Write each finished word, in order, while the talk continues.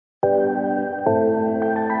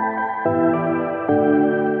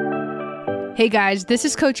Hey guys, this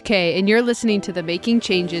is Coach K, and you're listening to the Making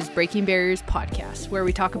Changes, Breaking Barriers podcast, where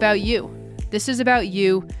we talk about you. This is about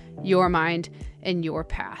you, your mind, and your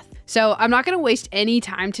path. So I'm not going to waste any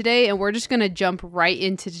time today, and we're just going to jump right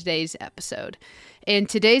into today's episode. And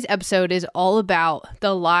today's episode is all about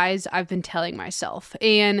the lies I've been telling myself.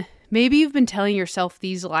 And maybe you've been telling yourself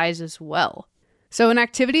these lies as well. So an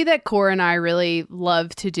activity that Cora and I really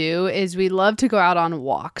love to do is we love to go out on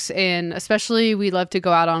walks. And especially we love to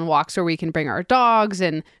go out on walks where we can bring our dogs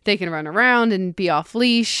and they can run around and be off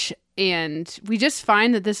leash. And we just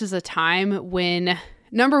find that this is a time when,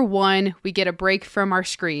 number one, we get a break from our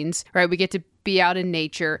screens, right? We get to be out in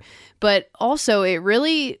nature. But also it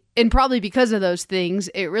really, and probably because of those things,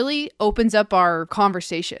 it really opens up our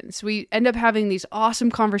conversations. We end up having these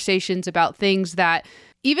awesome conversations about things that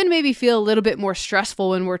even maybe feel a little bit more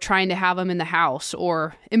stressful when we're trying to have them in the house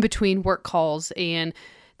or in between work calls and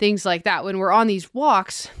things like that. When we're on these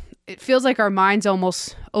walks, it feels like our minds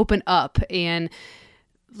almost open up. And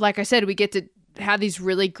like I said, we get to have these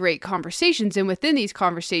really great conversations. And within these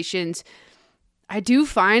conversations, I do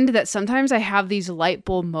find that sometimes I have these light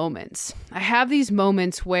bulb moments. I have these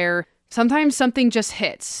moments where sometimes something just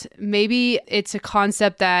hits. Maybe it's a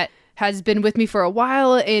concept that has been with me for a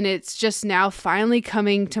while and it's just now finally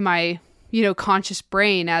coming to my, conscious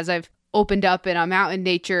brain as I've opened up and I'm out in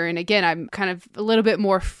nature. And again, I'm kind of a little bit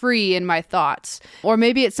more free in my thoughts. Or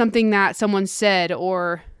maybe it's something that someone said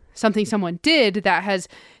or something someone did that has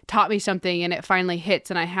taught me something and it finally hits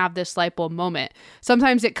and I have this light bulb moment.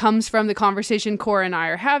 Sometimes it comes from the conversation Cora and I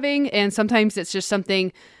are having, and sometimes it's just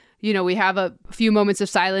something, we have a few moments of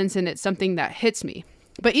silence and it's something that hits me.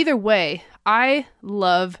 But either way, I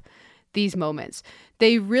love these moments.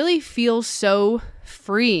 They really feel so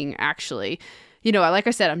freeing, actually. Like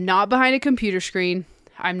I said, I'm not behind a computer screen.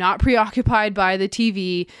 I'm not preoccupied by the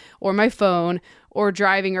TV or my phone or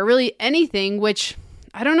driving or really anything, which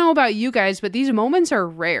I don't know about you guys, but these moments are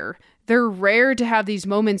rare. They're rare to have these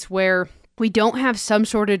moments where we don't have some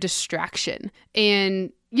sort of distraction.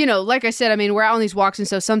 And like I said, we're out on these walks, and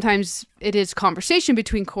so sometimes it is conversation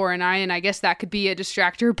between Cora and I guess that could be a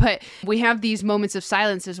distractor, but we have these moments of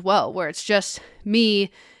silence as well, where it's just me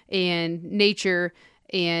and nature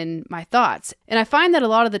and my thoughts. And I find that a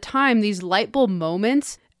lot of the time, these light bulb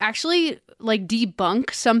moments actually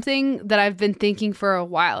debunk something that I've been thinking for a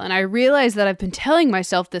while. And I realize that I've been telling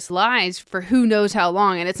myself this lies for who knows how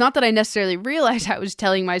long. And it's not that I necessarily realized I was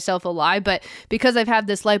telling myself a lie, but because I've had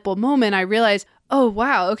this light bulb moment, I realize, oh,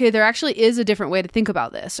 wow, okay, there actually is a different way to think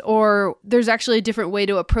about this, or there's actually a different way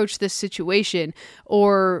to approach this situation,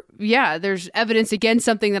 or there's evidence against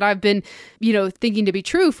something that I've been, thinking to be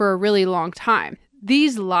true for a really long time.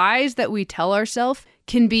 These lies that we tell ourselves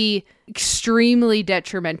can be extremely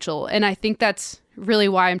detrimental, and I think that's really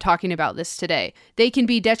why I'm talking about this today. They can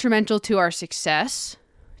be detrimental to our success,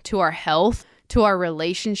 to our health, to our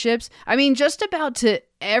relationships. Just about to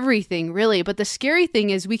everything, really. But the scary thing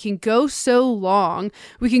is we can go so long,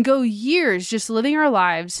 we can go years just living our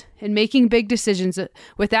lives and making big decisions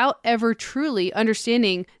without ever truly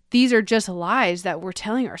understanding these are just lies that we're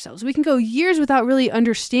telling ourselves. We can go years without really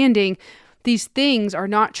understanding these things are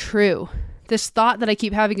not true. This thought that I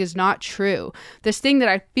keep having is not true. This thing that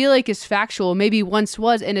I feel like is factual maybe once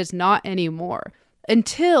was and is not anymore.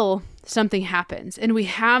 Until something happens and we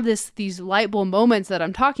have these light bulb moments that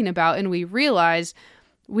I'm talking about, and we realize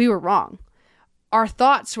we were wrong. Our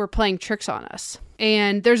thoughts were playing tricks on us.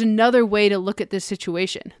 And there's another way to look at this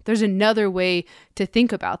situation. There's another way to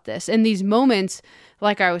think about this. And these moments,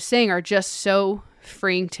 like I was saying, are just so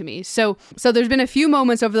freeing to me. So there's been a few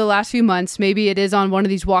moments over the last few months. Maybe it is on one of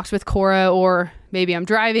these walks with Cora, or maybe I'm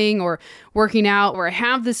driving or working out, where I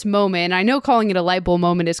have this moment. And I know calling it a light bulb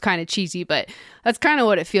moment is kind of cheesy, but that's kind of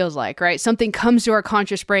what it feels like, right? Something comes to our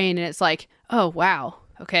conscious brain and it's like, oh, wow,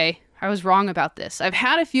 okay, I was wrong about this. I've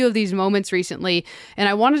had a few of these moments recently, and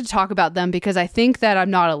I wanted to talk about them because I think that I'm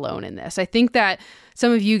not alone in this. I think that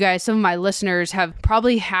some of you guys, some of my listeners have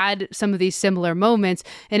probably had some of these similar moments.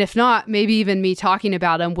 And if not, maybe even me talking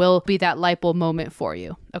about them will be that light bulb moment for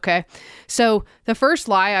you. Okay. So the first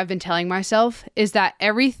lie I've been telling myself is that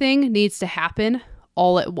everything needs to happen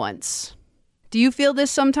all at once. Do you feel this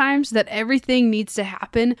sometimes, that everything needs to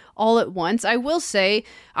happen all at once? I will say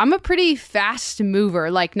I'm a pretty fast mover,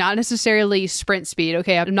 not necessarily sprint speed.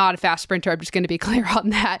 Okay, I'm not a fast sprinter. I'm just going to be clear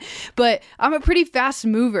on that. But I'm a pretty fast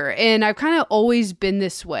mover, and I've kind of always been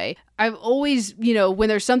this way. I've always, when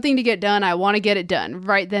there's something to get done, I want to get it done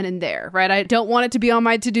right then and there, right? I don't want it to be on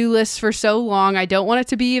my to-do list for so long. I don't want it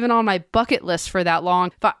to be even on my bucket list for that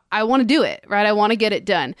long, but I want to do it, right? I want to get it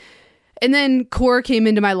done. And then Cora came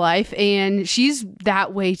into my life and she's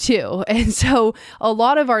that way too. And so a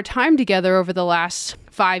lot of our time together over the last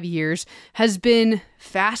 5 years has been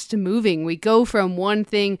fast moving. We go from one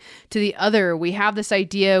thing to the other. We have this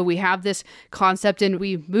idea, we have this concept, and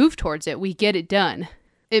we move towards it. We get it done.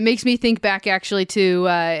 It makes me think back actually to,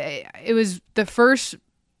 it was the first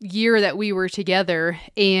year that we were together,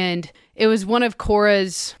 and it was one of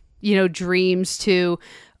Cora's, dreams to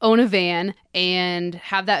own a van and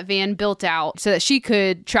have that van built out so that she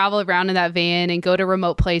could travel around in that van and go to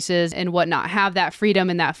remote places and whatnot, have that freedom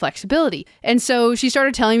and that flexibility. And so she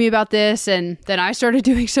started telling me about this, and then I started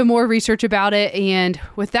doing some more research about it. And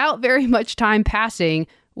without very much time passing,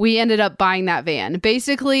 we ended up buying that van.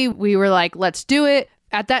 Basically, we were like, let's do it.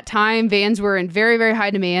 At that time, vans were in very, very high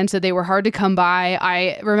demand, so they were hard to come by.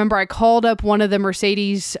 I remember I called up one of the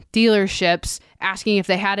Mercedes dealerships asking if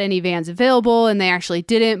they had any vans available, and they actually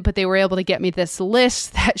didn't, but they were able to get me this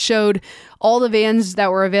list that showed all the vans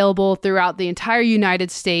that were available throughout the entire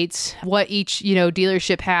United States, what each,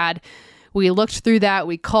 dealership had. We looked through that,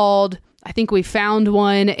 we called, I think we found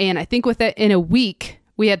one, and I think in a week,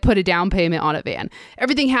 we had put a down payment on a van.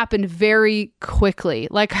 Everything happened very quickly.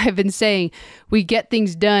 Like I've been saying, we get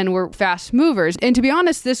things done. We're fast movers. And to be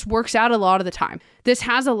honest, this works out a lot of the time. This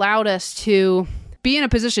has allowed us to be in a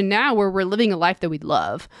position now where we're living a life that we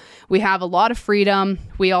love. We have a lot of freedom.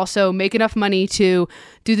 We also make enough money to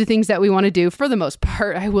do the things that we want to do for the most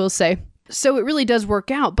part, I will say. So it really does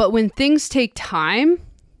work out. But when things take time,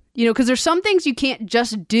 because there's some things you can't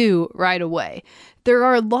just do right away. There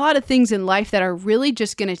are a lot of things in life that are really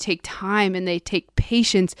just going to take time, and they take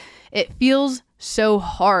patience. It feels so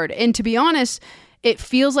hard. And to be honest, it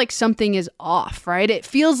feels like something is off, right? It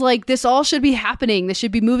feels like this all should be happening. This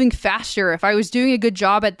should be moving faster. If I was doing a good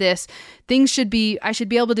job at this, I should be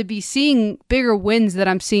able to be seeing bigger wins that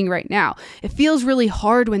I'm seeing right now. It feels really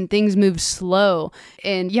hard when things move slow.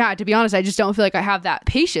 And yeah, to be honest, I just don't feel like I have that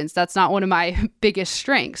patience. That's not one of my biggest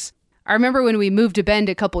strengths. I remember when we moved to Bend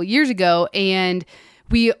a couple years ago, and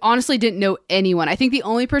we honestly didn't know anyone. I think the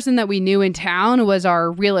only person that we knew in town was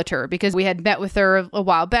our realtor, because we had met with her a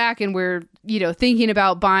while back and we're, thinking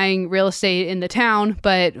about buying real estate in the town,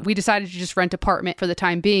 but we decided to just rent an apartment for the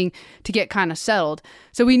time being to get kind of settled.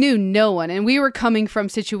 So we knew no one, and we were coming from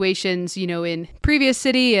situations, in previous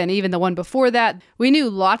city and even the one before that. We knew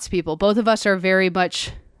lots of people. Both of us are very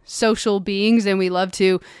much social beings, and we love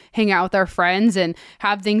to hang out with our friends and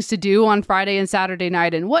have things to do on Friday and Saturday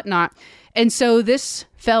night and whatnot. And so this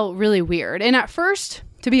felt really weird. And at first,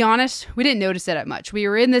 to be honest, we didn't notice it that much. We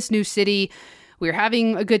were in this new city. We were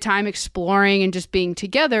having a good time exploring and just being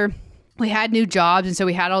together. We had new jobs, and so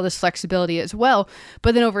we had all this flexibility as well.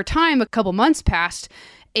 But then over time, a couple months passed,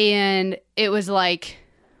 and it was like,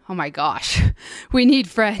 oh my gosh, we need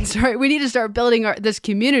friends, right? We need to start building this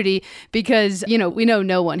community because, we know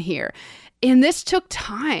no one here. And this took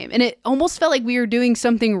time, and it almost felt like we were doing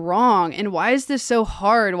something wrong. And why is this so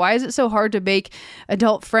hard? Why is it so hard to make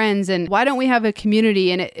adult friends? And why don't we have a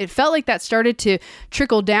community? And it felt like that started to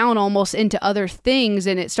trickle down almost into other things,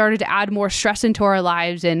 and it started to add more stress into our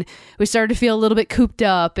lives. And we started to feel a little bit cooped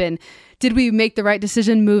up, and did we make the right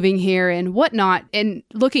decision moving here and whatnot? And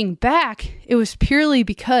looking back, it was purely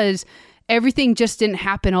because everything just didn't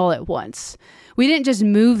happen all at once. We didn't just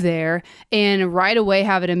move there and right away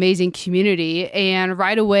have an amazing community and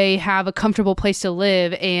right away have a comfortable place to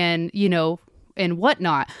live and, and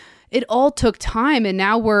whatnot. It all took time, and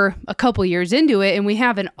now we're a couple years into it, and we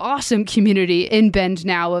have an awesome community in Bend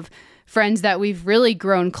now of friends that we've really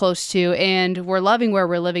grown close to, and we're loving where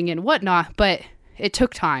we're living and whatnot, but it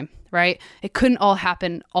took time. Right? It couldn't all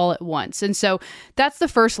happen all at once. And so that's the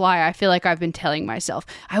first lie I feel like I've been telling myself.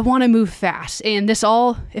 I want to move fast, and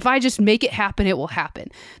if I just make it happen, it will happen.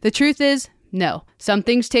 The truth is, no. Some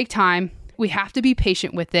things take time. We have to be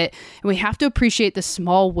patient with it, and we have to appreciate the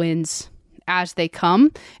small wins as they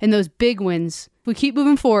come. And those big wins, if we keep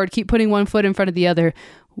moving forward, keep putting one foot in front of the other,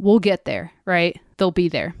 we'll get there, right? They'll be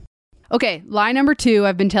there. Okay, lie number 2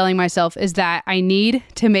 I've been telling myself is that I need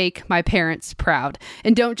to make my parents proud.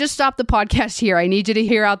 And don't just stop the podcast here. I need you to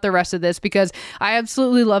hear out the rest of this because I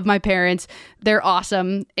absolutely love my parents. They're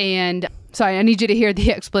awesome. And so I need you to hear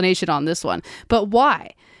the explanation on this one. But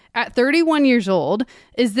why? At 31 years old,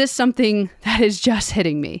 is this something that is just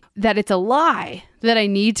hitting me? That it's a lie that I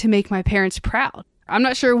need to make my parents proud? I'm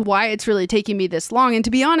not sure why it's really taking me this long. And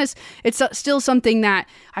to be honest, it's still something that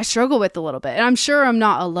I struggle with a little bit. And I'm sure I'm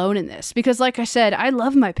not alone in this because like I said, I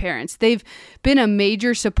love my parents. They've been a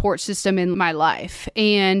major support system in my life.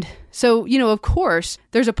 And so, of course,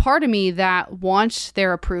 there's a part of me that wants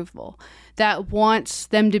their approval, that wants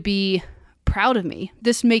them to be proud of me.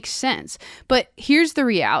 This makes sense. But here's the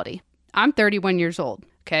reality. I'm 31 years old,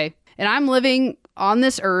 okay? And I'm living on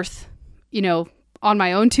this earth, on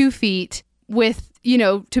my own 2 feet with,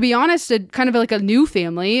 to be honest, a kind of like a new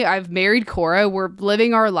family. I've married Cora. We're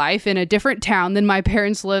living our life in a different town than my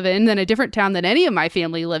parents live in, than a different town than any of my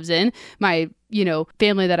family lives in, my,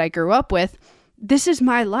 family that I grew up with. This is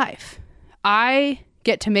my life. I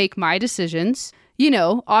get to make my decisions.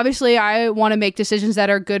 Obviously I want to make decisions that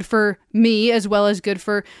are good for me as well as good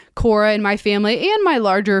for Cora and my family and my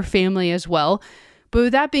larger family as well. But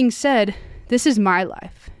with that being said, this is my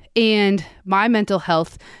life and my mental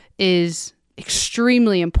health is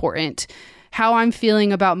extremely important. How I'm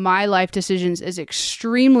feeling about my life decisions is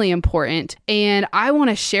extremely important. And I want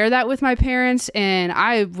to share that with my parents, and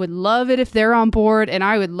I would love it if they're on board, and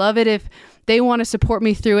I would love it if they want to support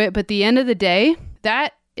me through it. But at the end of the day,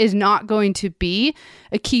 that is not going to be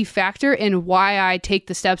a key factor in why I take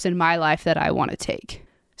the steps in my life that I want to take.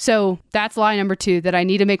 So that's lie number 2, that I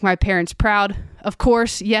need to make my parents proud. Of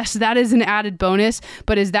course, yes, that is an added bonus,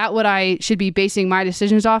 but is that what I should be basing my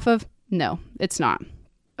decisions off of? No, it's not.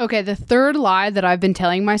 Okay, the third lie that I've been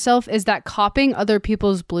telling myself is that copying other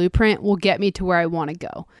people's blueprint will get me to where I want to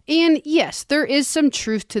go. And yes, there is some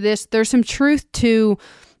truth to this. There's some truth to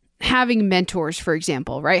having mentors, for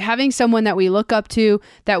example, right? Having someone that we look up to,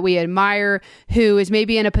 that we admire, who is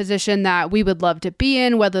maybe in a position that we would love to be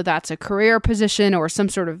in, whether that's a career position or some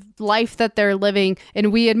sort of life that they're living,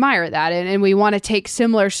 and we admire that, and we want to take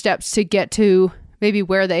similar steps to get to maybe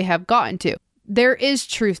where they have gotten to. There is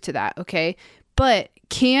truth to that, okay? But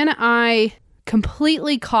can I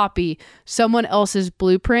completely copy someone else's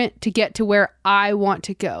blueprint to get to where I want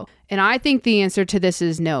to go? And I think the answer to this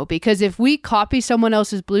is no, because if we copy someone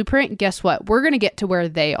else's blueprint, guess what? We're going to get to where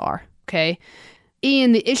they are, okay?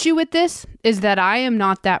 And the issue with this is that I am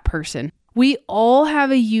not that person. We all have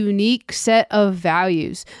a unique set of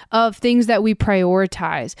values, of things that we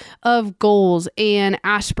prioritize, of goals and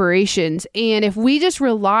aspirations. And if we just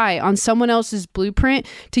rely on someone else's blueprint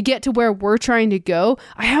to get to where we're trying to go,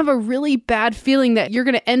 I have a really bad feeling that you're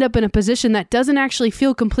going to end up in a position that doesn't actually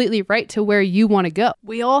feel completely right to where you want to go.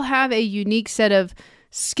 We all have a unique set of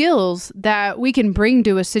skills that we can bring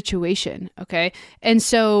to a situation, okay? And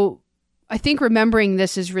so I think remembering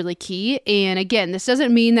this is really key. And again, this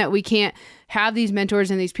doesn't mean that we can't have these mentors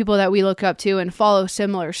and these people that we look up to and follow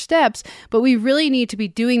similar steps, but we really need to be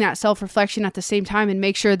doing that self-reflection at the same time and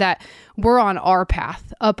make sure that we're on our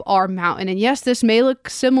path up our mountain. And yes, this may look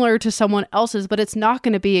similar to someone else's, but it's not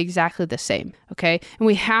going to be exactly the same. Okay. And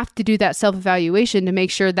we have to do that self-evaluation to make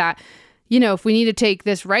sure that, if we need to take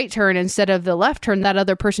this right turn instead of the left turn that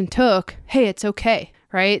other person took, hey, it's okay.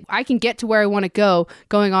 Right? I can get to where I want to go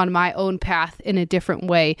going on my own path in a different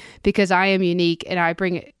way because I am unique and I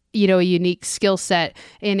bring, a unique skill set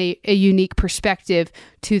and a unique perspective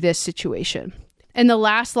to this situation. And the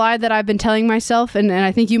last lie that I've been telling myself, and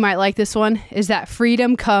I think you might like this one, is that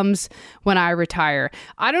freedom comes when I retire.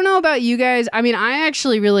 I don't know about you guys. I mean, I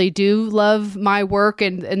actually really do love my work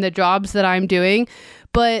and the jobs that I'm doing.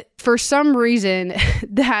 But for some reason,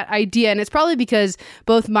 that idea, and it's probably because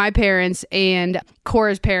both my parents and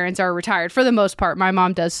Cora's parents are retired for the most part. My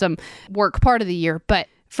mom does some work part of the year, but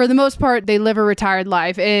for the most part, they live a retired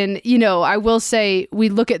life. And, I will say we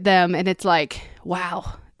look at them and it's like,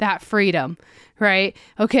 wow, that freedom, right?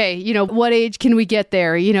 Okay, what age can we get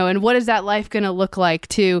there? And what is that life going to look like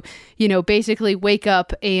to, basically wake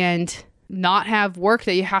up and not have work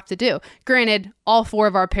that you have to do. Granted, all 4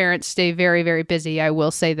 of our parents stay very, very busy. I will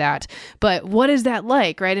say that. But what is that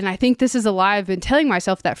like, right? And I think this is a lie I've been telling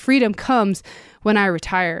myself, that freedom comes when I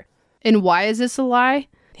retire. And why is this a lie?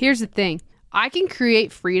 Here's the thing. I can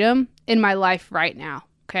create freedom in my life right now,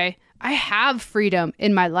 okay? I have freedom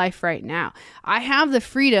in my life right now. I have the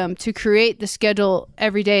freedom to create the schedule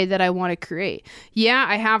every day that I want to create. Yeah,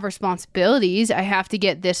 I have responsibilities. I have to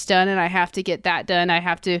get this done and I have to get that done. I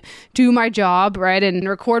have to do my job, right? And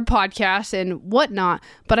record podcasts and whatnot.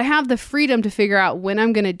 But I have the freedom to figure out when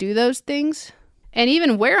I'm going to do those things and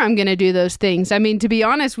even where I'm going to do those things. I mean, to be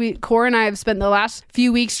honest, Cora and I have spent the last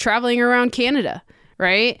few weeks traveling around Canada,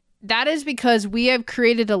 right? That is because we have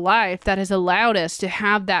created a life that has allowed us to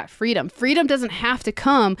have that freedom. Freedom doesn't have to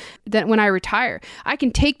come that when I retire. I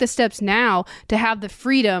can take the steps now to have the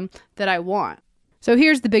freedom that I want. So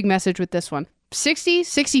here's the big message with this one. 60,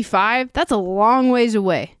 65, that's a long ways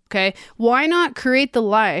away, okay? Why not create the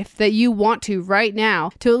life that you want to right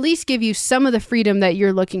now to at least give you some of the freedom that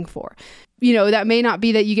you're looking for? That may not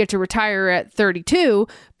be that you get to retire at 32,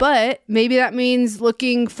 but maybe that means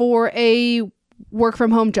looking for a work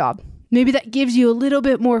from home job. Maybe that gives you a little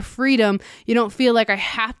bit more freedom. You don't feel like I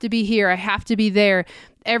have to be here, I have to be there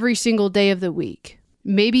every single day of the week.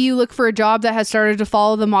 Maybe you look for a job that has started to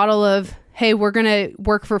follow the model of, hey, we're going to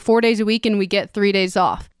work for 4 days a week and we get 3 days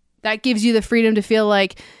off. That gives you the freedom to feel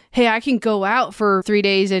like, hey, I can go out for 3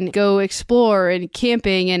 days and go explore and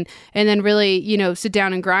camping and then really, sit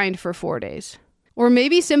down and grind for 4 days. Or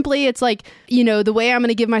maybe simply it's like, the way I'm going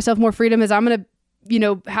to give myself more freedom is I'm going to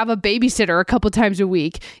have a babysitter a couple times a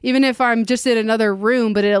week, even if I'm just in another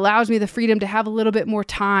room, but it allows me the freedom to have a little bit more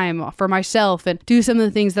time for myself and do some of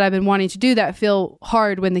the things that I've been wanting to do that feel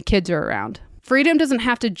hard when the kids are around. Freedom doesn't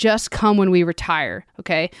have to just come when we retire,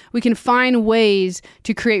 okay? We can find ways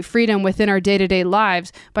to create freedom within our day-to-day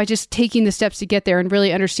lives by just taking the steps to get there and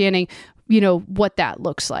really understanding, what that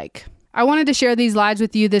looks like. I wanted to share these lives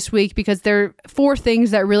with you this week because they're 4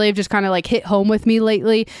 things that really have just kind of like hit home with me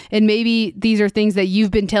lately. And maybe these are things that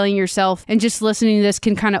you've been telling yourself, and just listening to this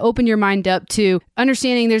can kind of open your mind up to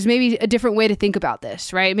understanding there's maybe a different way to think about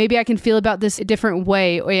this, right? Maybe I can feel about this a different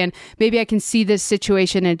way, and maybe I can see this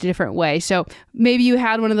situation in a different way. So maybe you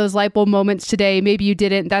had one of those light bulb moments today. Maybe you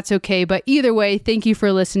didn't. That's okay. But either way, thank you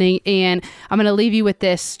for listening. And I'm going to leave you with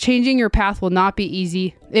this. Changing your path will not be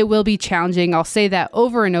easy. It will be challenging. I'll say that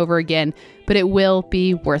over and over again, but it will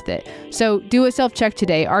be worth it. So do a self-check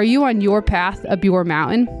today. Are you on your path up your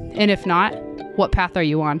mountain? And if not, what path are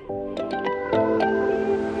you on?